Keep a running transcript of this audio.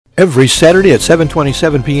Every Saturday at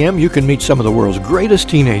 7:27 p.m., you can meet some of the world's greatest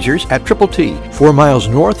teenagers at Triple T, 4 miles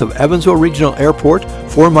north of Evansville Regional Airport,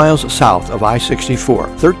 4 miles south of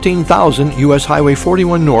I-64, 13,000 U.S. Highway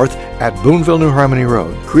 41 North at Boonville, New Harmony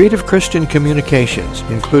Road. Creative Christian communications,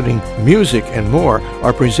 including music and more,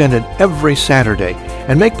 are presented every Saturday.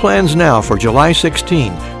 And make plans now for July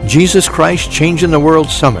 16, Jesus Christ Changing the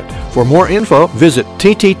World Summit. For more info, visit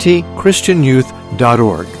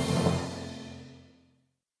tttchristianyouth.org.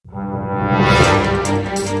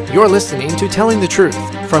 You're listening to Telling the Truth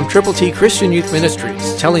from Triple T Christian Youth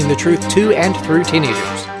Ministries, telling the truth to and through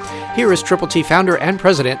teenagers. Here is Triple T founder and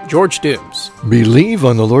president, George Dooms. Believe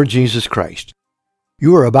on the Lord Jesus Christ.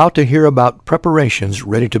 You are about to hear about preparations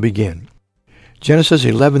ready to begin. Genesis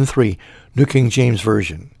 11:3, New King James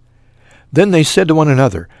Version. Then they said to one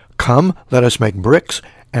another, "Come, let us make bricks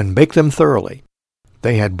and bake them thoroughly."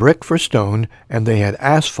 They had brick for stone, and they had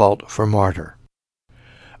asphalt for mortar.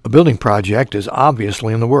 A building project is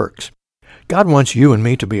obviously in the works. God wants you and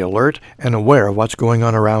me to be alert and aware of what's going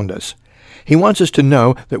on around us. He wants us to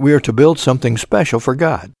know that we are to build something special for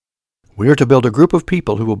God. We are to build a group of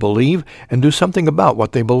people who will believe and do something about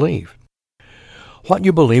what they believe. What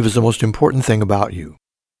you believe is the most important thing about you.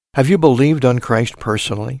 Have you believed on Christ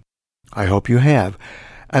personally? I hope you have,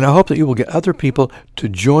 and I hope that you will get other people to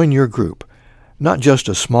join your group, not just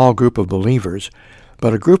a small group of believers,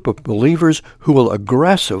 but a group of believers who will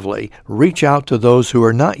aggressively reach out to those who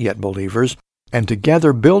are not yet believers and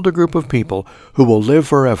together build a group of people who will live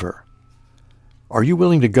forever. Are you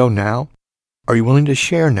willing to go now? Are you willing to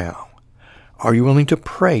share now? Are you willing to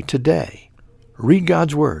pray today? Read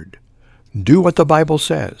God's Word. Do what the Bible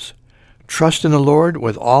says. Trust in the Lord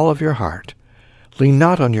with all of your heart. Lean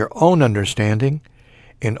not on your own understanding.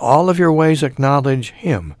 In all of your ways acknowledge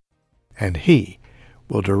Him, and He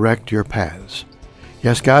will direct your paths.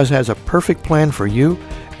 Yes, God has a perfect plan for you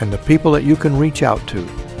and the people that you can reach out to.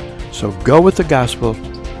 So go with the gospel.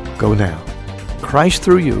 Go now. Christ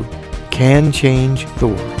through you can change the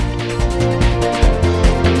world.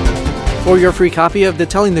 For your free copy of the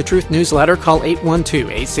Telling the Truth newsletter, call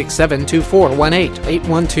 812-867-2418,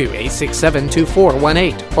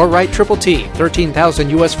 812-867-2418, or write Triple T, 13,000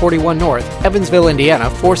 U.S. 41 North, Evansville, Indiana,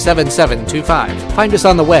 47725. Find us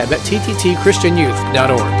on the web at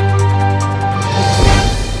tttchristianyouth.org.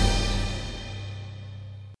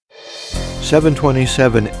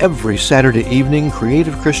 7:27 every Saturday evening,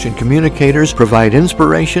 Creative Christian Communicators provide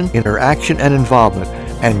inspiration, interaction, and involvement,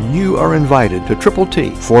 and you are invited to Triple T,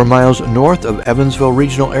 4 miles north of Evansville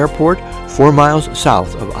Regional Airport, 4 miles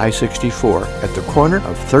south of I-64, at the corner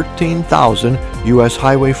of 13,000 U.S.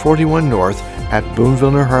 Highway 41 North at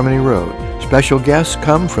Boonville, New Harmony Road. Special guests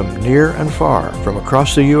come from near and far, from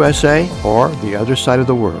across the USA or the other side of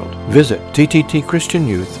the world. Visit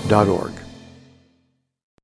tttchristianyouth.org.